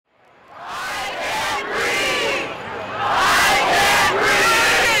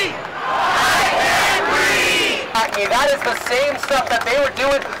the same stuff that they were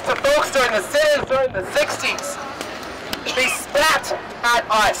doing to folks during the sit-ins during the 60s. They spat at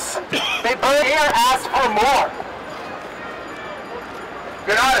us. They burned here, asked for more.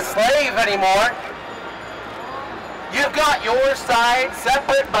 You're not a slave anymore. You've got your side,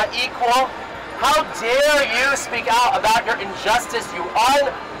 separate but equal. How dare you speak out about your injustice, you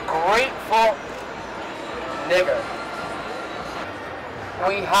ungrateful nigger.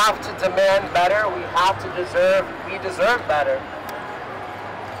 We have to demand better. We deserve better.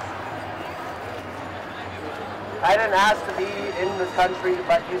 I didn't ask to be in this country,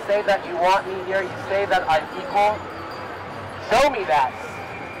 but you say that you want me here. You say that I'm equal. Show me that.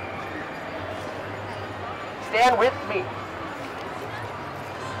 Stand with me.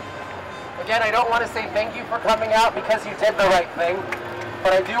 Again, I don't want to say thank you for coming out because you did the right thing,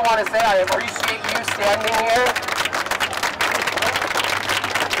 but I do want to say I appreciate you standing here.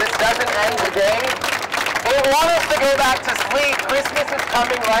 This doesn't end today. They want us to go back to sleep. Christmas is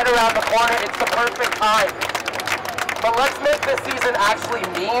coming right around the corner. It's the perfect time. But let's make this season actually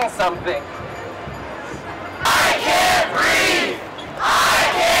mean something. I can't breathe!